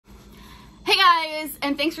guys,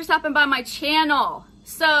 and thanks for stopping by my channel.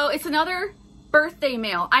 So it's another birthday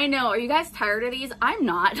mail. I know, are you guys tired of these? I'm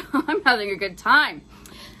not. I'm having a good time.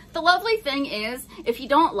 The lovely thing is, if you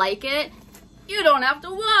don't like it, you don't have to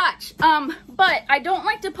watch. But I don't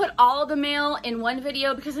like to put all of the mail in one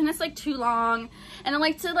video because then it's like too long, and I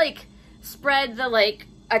like to like spread the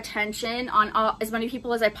attention on as many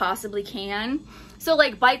people as I possibly can. So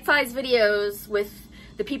like bite-sized videos with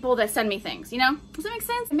the people that send me things, you know? Does that make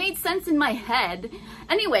sense? It made sense in my head.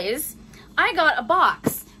 Anyways, I got a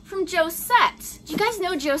box from Josette. Do you guys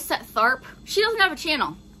know Josette Tharp? She doesn't have a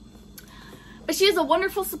channel, but she is a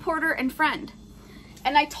wonderful supporter and friend.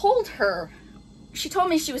 And I told her, she told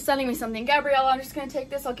me she was sending me something. Gabriella, I'm just gonna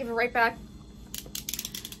take this, I'll give it right back.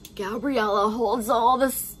 Gabriella holds all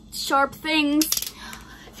the sharp things.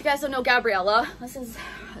 If you guys don't know Gabriella, this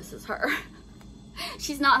is her.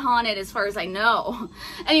 She's not haunted as far as I know.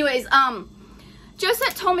 Anyways,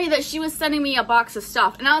 Josette told me that she was sending me a box of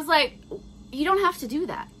stuff, and I was like, you don't have to do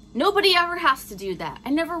that. Nobody ever has to do that.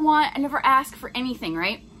 I never ask for anything,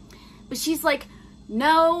 right? But she's like,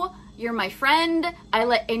 no, you're my friend.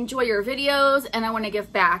 I enjoy your videos and I want to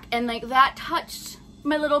give back. And like that touched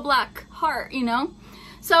my little black heart, you know?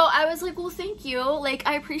 So I was like, well, thank you. Like,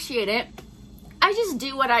 I appreciate it. I just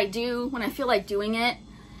do what I do when I feel like doing it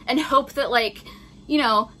and hope that you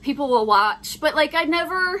know, people will watch. But like, I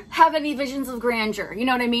never have any visions of grandeur. You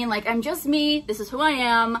know what I mean? Like, I'm just me. This is who I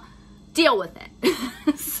am. Deal with it.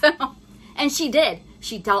 So, and she did.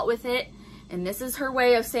 She dealt with it. And this is her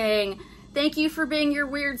way of saying, thank you for being your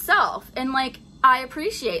weird self. And like, I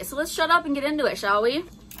appreciate it. So let's shut up and get into it, shall we?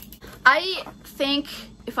 I think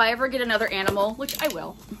if I ever get another animal, which I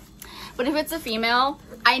will, but if it's a female,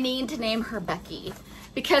 I need to name her Becky.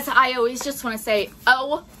 Because I always just want to say,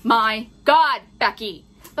 oh my God, Becky.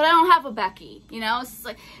 But I don't have a Becky, you know? It's just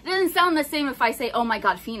like, it doesn't sound the same if I say, oh my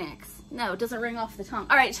God, Phoenix. No, it doesn't ring off the tongue.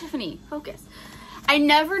 All right, Tiffany, focus. I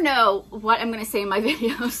never know what I'm going to say in my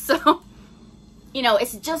videos, so, you know,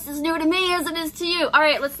 it's just as new to me as it is to you. All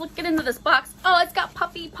right, let's get into this box. Oh, it's got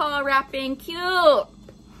puppy paw wrapping. Cute.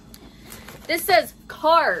 This says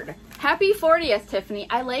card. Happy 40th, Tiffany.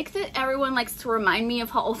 I like that everyone likes to remind me of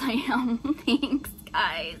how old I am. Thanks,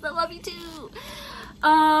 guys. I love you too.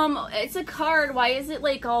 It's a card. Why is it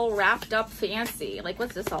like all wrapped up fancy? Like,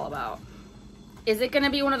 what's this all about? Is it going to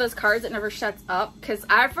be one of those cards that never shuts up? Because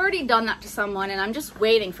I've already done that to someone and I'm just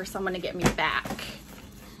waiting for someone to get me back.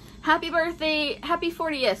 Happy birthday. Happy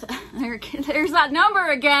 40th. There's that number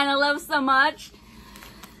again I love so much.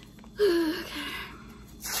 Okay.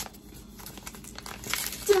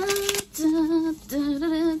 Dun, dun, dun,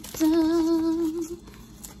 dun, dun.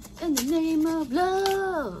 In the name of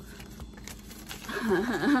love.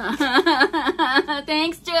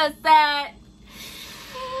 Thanks, Josette.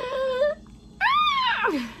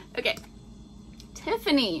 Okay.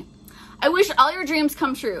 Tiffany, I wish all your dreams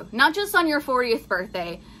come true, not just on your 40th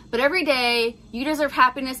birthday, but every day. You deserve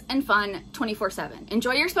happiness and fun 24/7.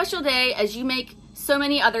 Enjoy your special day as you make so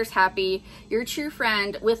many others happy. Your true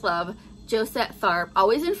friend with love, Josette Tharp,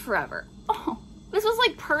 always and forever. Oh, this was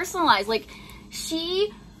like personalized. Like,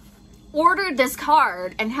 she ordered this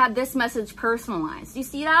card and had this message personalized. Do you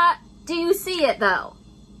see that? Do you see it though?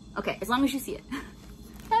 Okay, as long as you see it.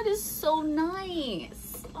 That is so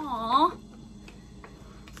nice. Aw.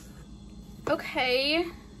 Okay.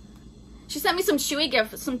 She sent me some Chewy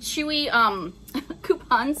gifts, some Chewy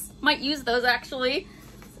coupons. Might use those actually.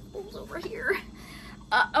 Those over here.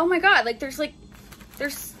 Oh my God, like there's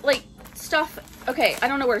stuff. Okay, I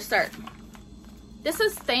don't know where to start. This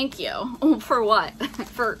is thank you. For what?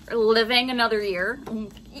 For living another year.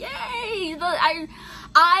 Yay!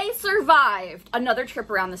 I survived another trip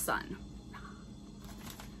around the sun.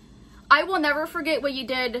 I will never forget what you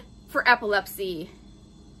did for epilepsy.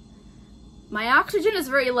 My oxygen is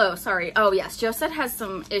very low, sorry. Oh yes, Josette has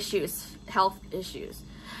some issues, health issues.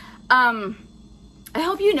 I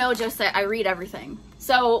hope you know, Josette, I read everything.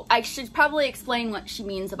 So I should probably explain what she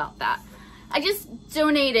means about that. I just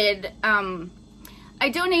donated, I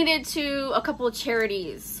donated to a couple of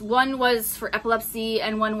charities. One was for epilepsy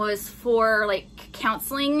and one was for like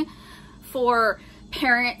counseling for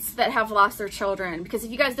parents that have lost their children. Because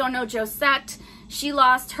if you guys don't know Josette, she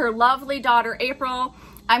lost her lovely daughter April.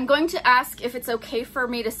 I'm going to ask if it's okay for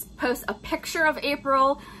me to post a picture of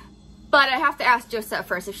April, but I have to ask Josette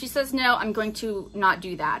first. If she says no, I'm going to not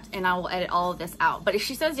do that and I will edit all of this out. But if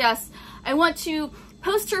she says yes, I want to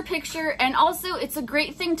post her picture. And also, it's a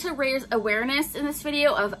great thing to raise awareness in this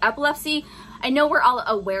video of epilepsy. I know we're all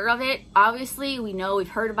aware of it. Obviously, we know, we've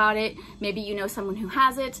heard about it. Maybe you know someone who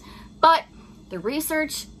has it, but the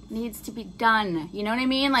research needs to be done. You know what I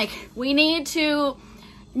mean? Like, we need to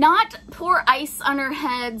not pour ice on our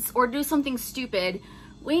heads or do something stupid.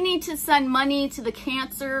 We need to send money to the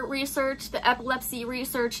cancer research, the epilepsy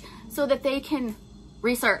research, so that they can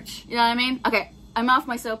research. You know what I mean? Okay, I'm off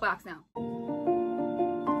my soapbox now.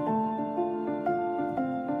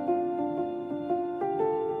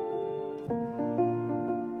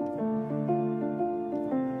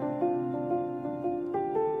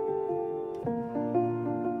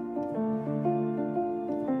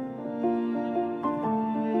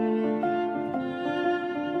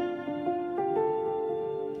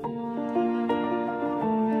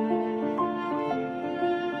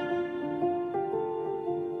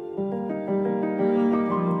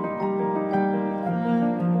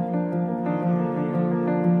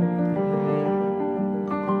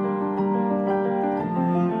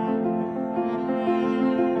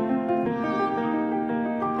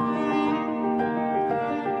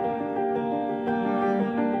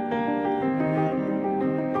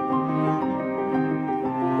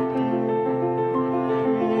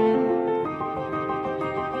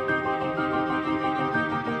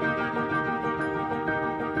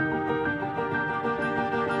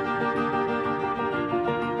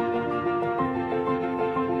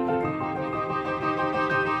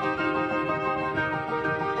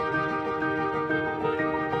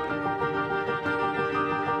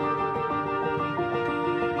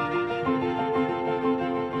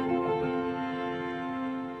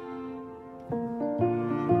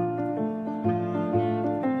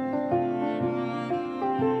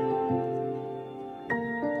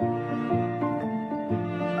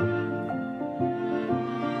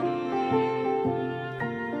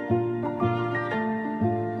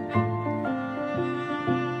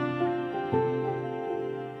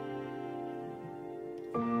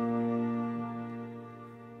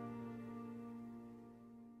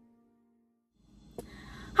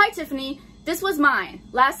 Hi Tiffany, this was mine.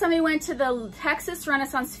 Last time we went to the Texas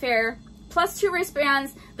Renaissance Fair, plus 2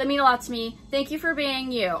 wristbands that mean a lot to me. Thank you for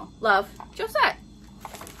being you. Love, Josette.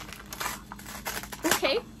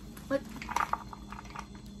 Okay,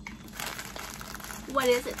 what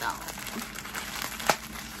is it though?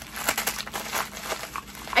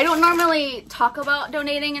 I don't normally talk about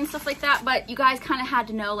donating and stuff like that, but you guys kind of had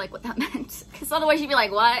to know like what that meant, because otherwise you'd be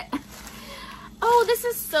like, what? Oh, this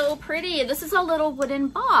is so pretty. This is a little wooden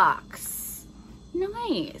box.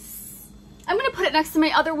 Nice. I'm gonna put it next to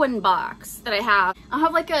my other wooden box that I have. I'll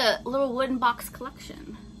have like a little wooden box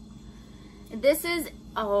collection. This is,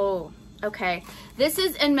 oh, okay. This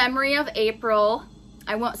is in memory of April.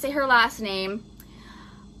 I won't say her last name,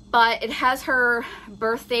 but it has her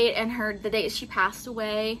birth date and the date she passed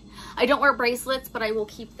away. I don't wear bracelets, but I will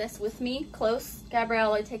keep this with me close.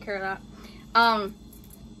 Gabriella, take care of that.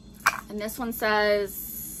 And this one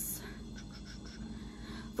says,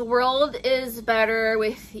 the world is better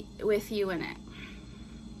with you in it.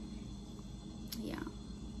 Yeah.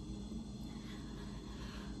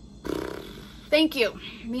 Thank you.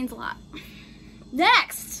 It means a lot.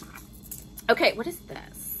 Next. Okay, what is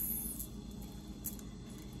this?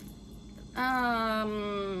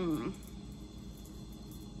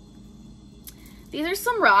 These are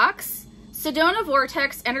some rocks. Sedona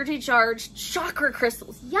Vortex Energy Charged Chakra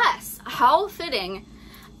Crystals. Yes, how fitting.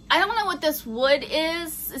 I don't know what this wood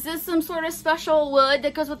is. Is this some sort of special wood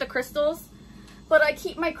that goes with the crystals? But I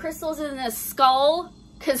keep my crystals in this skull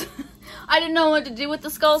because I didn't know what to do with the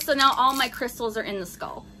skull, so now all my crystals are in the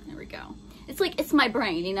skull. There we go. It's like, it's my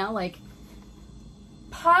brain, you know, like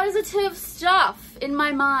positive stuff in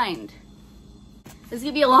my mind. This is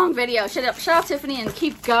gonna be a long video. Shut up, Tiffany, and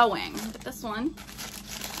keep going. Look at this one.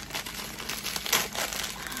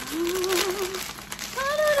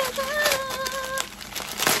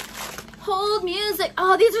 Hold music.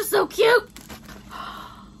 Oh, these are so cute.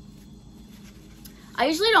 I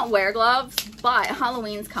usually don't wear gloves, but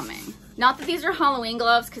Halloween's coming. Not that these are Halloween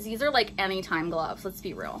gloves, because these are like anytime gloves. Let's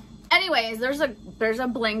be real. Anyways, there's a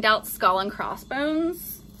blinged out skull and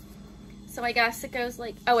crossbones. So I guess it goes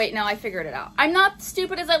like, oh wait, no, I figured it out. I'm not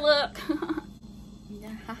stupid as I look.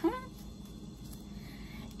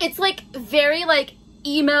 It's like very like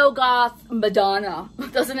emo goth Madonna.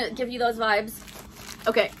 Doesn't it give you those vibes?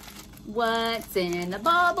 Okay, what's in the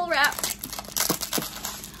bubble wrap?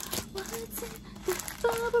 What's in the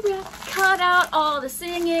bubble wrap? Cut out all the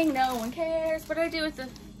singing, no one cares. What do I do with the...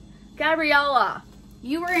 Gabriella,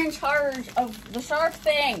 you were in charge of the shark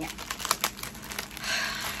thing.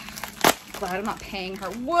 Glad I'm not paying her.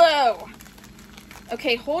 Whoa!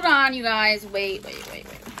 Okay, hold on, you guys. Wait.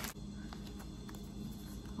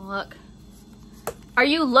 Look. Are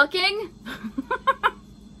you looking?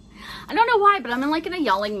 I don't know why, but I'm in like in a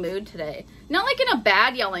yelling mood today. Not like in a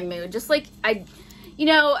bad yelling mood, just like You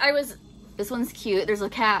know, this one's cute. There's a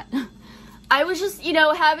cat. I was just, you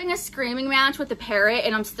know, having a screaming match with the parrot,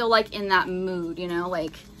 and I'm still like in that mood, you know,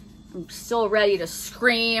 like I'm still ready to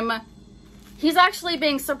scream. He's actually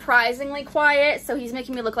being surprisingly quiet, so he's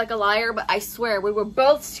making me look like a liar, but I swear we were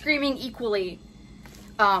both screaming equally.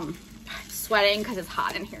 Sweating because it's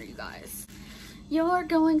hot in here, you guys. You're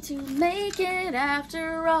going to make it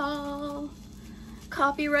after all.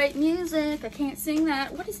 Copyright music. I can't sing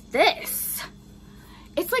that. What is this?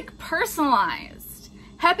 It's like personalized.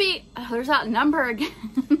 Happy, oh, there's that number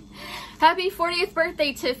again. Happy 40th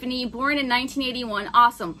birthday, Tiffany. Born in 1981.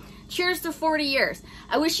 Awesome. Cheers to 40 years.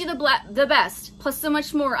 I wish you the best, plus so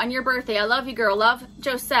much more on your birthday. I love you, girl. Love,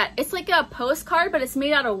 Josette. It's like a postcard, but it's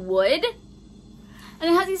made out of wood.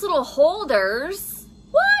 And it has these little holders.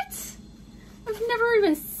 What? I've never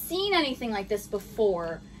even seen anything like this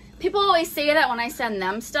before. People always say that when I send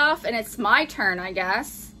them stuff, and it's my turn, I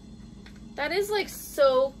guess. That is like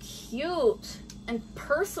so cute and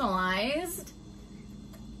personalized.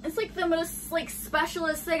 It's like the most like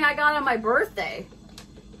specialist thing I got on my birthday.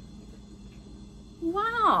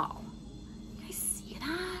 Wow. You guys see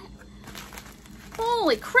that?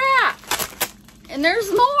 Holy crap. And there's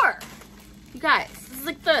more. You guys, this is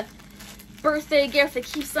like the birthday gift that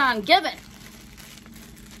keeps on giving.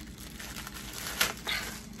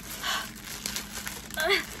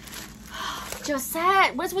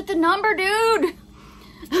 Josette, what's with the number, dude?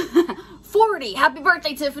 40. Happy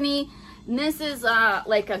birthday, Tiffany. And this is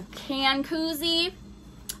like a can koozie.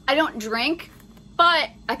 I don't drink,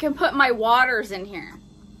 but I can put my waters in here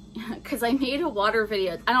because I made a water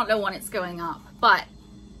video. I don't know when it's going up, but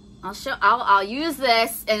I'll use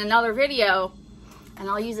this in another video, and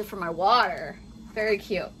I'll use it for my water. Very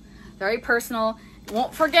cute, very personal.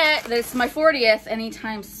 Won't forget that it's my 40th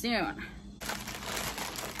anytime soon.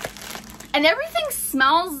 And everything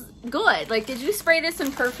smells good. Like, did you spray this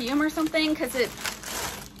in perfume or something? Because it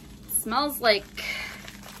smells like,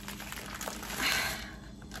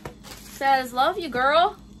 says, love you,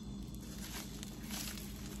 girl.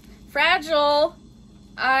 Fragile.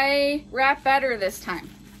 I wrap better this time.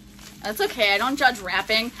 That's okay. I don't judge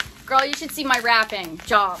wrapping. Girl, you should see my wrapping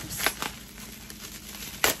jobs.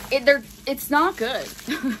 It's not good.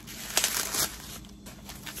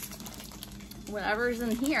 Whatever's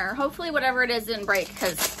in here. Hopefully whatever it is didn't break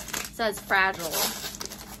because it says fragile.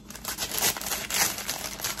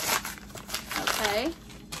 Okay.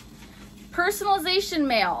 Personalization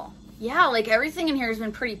mail. Yeah, like everything in here has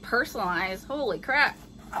been pretty personalized. Holy crap.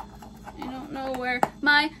 I don't know where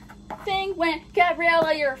my thing went.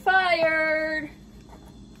 Gabriella, you're fired.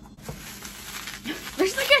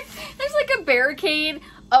 There's like a barricade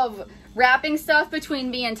of wrapping stuff between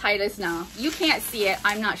me and Titus now. You can't see it.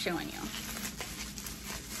 I'm not showing you.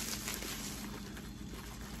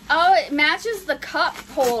 Oh, it matches the cup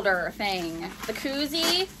holder thing. The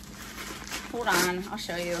koozie. Hold on, I'll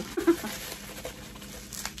show you.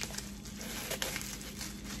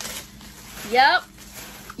 Yep.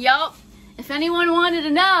 If anyone wanted to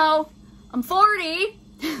know, I'm 40. It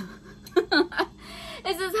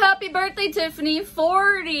says, happy birthday, Tiffany,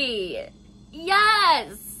 40.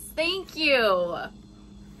 Yes, thank you.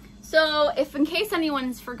 So, if in case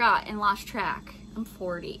anyone's forgot and lost track, I'm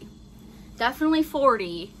 40. Definitely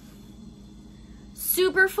 40.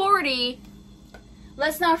 Super 40.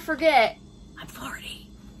 Let's not forget, I'm 40.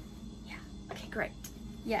 Yeah, okay, great.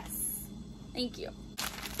 Yes, thank you.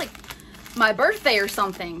 It's like my birthday or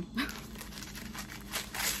something.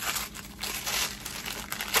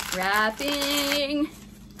 Wrapping,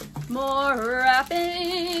 more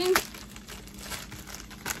wrapping.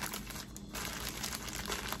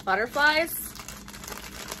 Butterflies.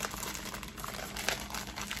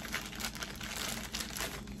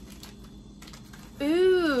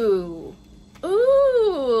 Ooh,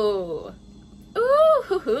 ooh,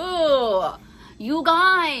 ooh, you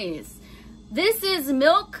guys, this is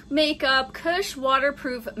Milk Makeup Kush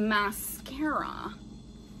Waterproof Mascara.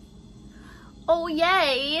 Oh,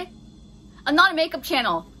 yay. I'm not a makeup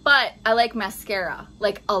channel, but I like mascara,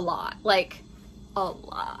 like a lot,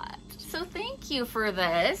 So thank you for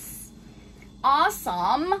this.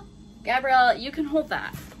 Awesome. Gabrielle, you can hold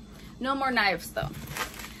that. No more knives though.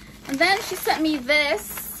 And then she sent me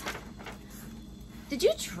this. Did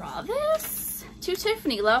you draw this? To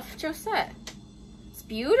Tiffany, love, Josette. It's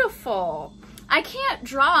beautiful. I can't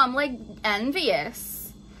draw, I'm like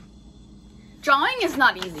envious. Drawing is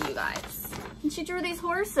not easy, you guys. And she drew these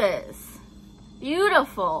horses.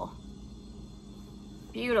 Beautiful.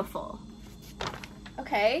 Beautiful.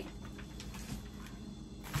 Okay.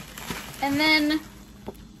 And then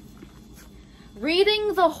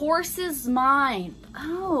Reading the Horse's Mind.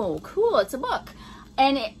 Oh, cool. It's a book.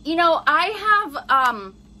 And, you know, I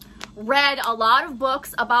have read a lot of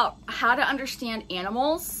books about how to understand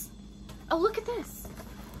animals. Oh, look at this.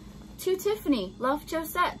 To Tiffany, Love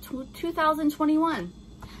Josette, 2021.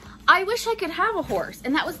 I wish I could have a horse,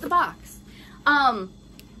 and that was the box.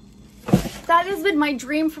 That has been my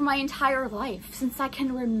dream for my entire life, since I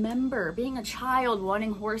can remember being a child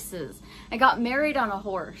wanting horses. I got married on a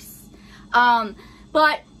horse.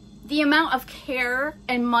 But the amount of care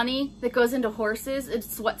and money that goes into horses,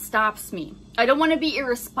 it's what stops me. I don't want to be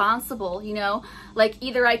irresponsible, you know, like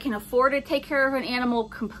either I can afford to take care of an animal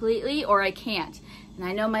completely or I can't. And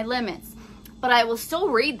I know my limits, but I will still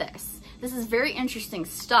read this. This is very interesting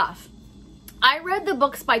stuff. I read the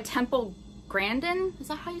books by Temple Grandin. Is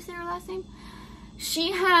that how you say her last name?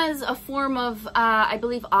 She has a form of, I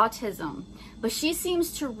believe, autism, but she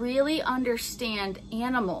seems to really understand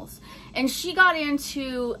animals. And she got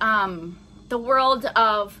into the world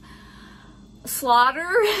of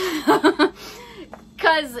slaughter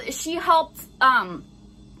because she helped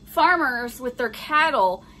farmers with their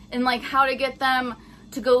cattle and like how to get them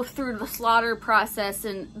to go through the slaughter process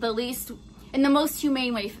in the most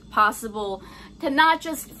humane way possible, to not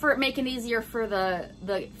just for make it easier for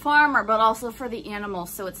the farmer, but also for the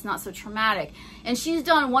animals, so it's not so traumatic. And she's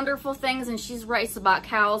done wonderful things, and she's writes about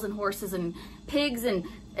cows and horses and pigs and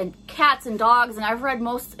cats and dogs, and I've read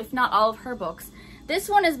most, if not all, of her books. This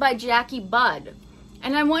one is by Jackie Budd,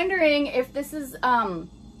 and I'm wondering if this is, I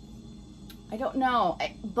don't know,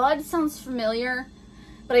 Budd sounds familiar,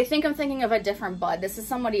 but I think I'm thinking of a different Budd. This is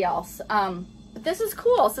somebody else. But this is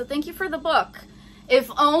cool, so thank you for the book. If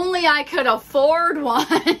only I could afford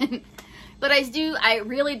one. But I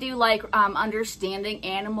really do like understanding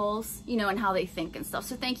animals, you know, and how they think and stuff.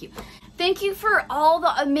 So thank you. Thank you for all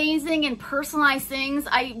the amazing and personalized things.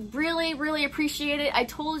 I really, really appreciate it. I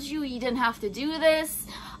told you you didn't have to do this,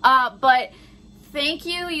 but thank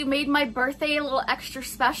you. You made my birthday a little extra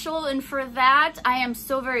special, and for that, I am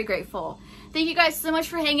so very grateful. Thank you guys so much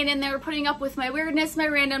for hanging in there, putting up with my weirdness, my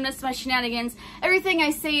randomness, my shenanigans, everything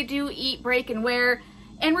I say, do, eat, break, and wear,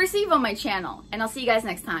 and receive on my channel. And I'll see you guys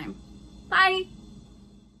next time. Bye!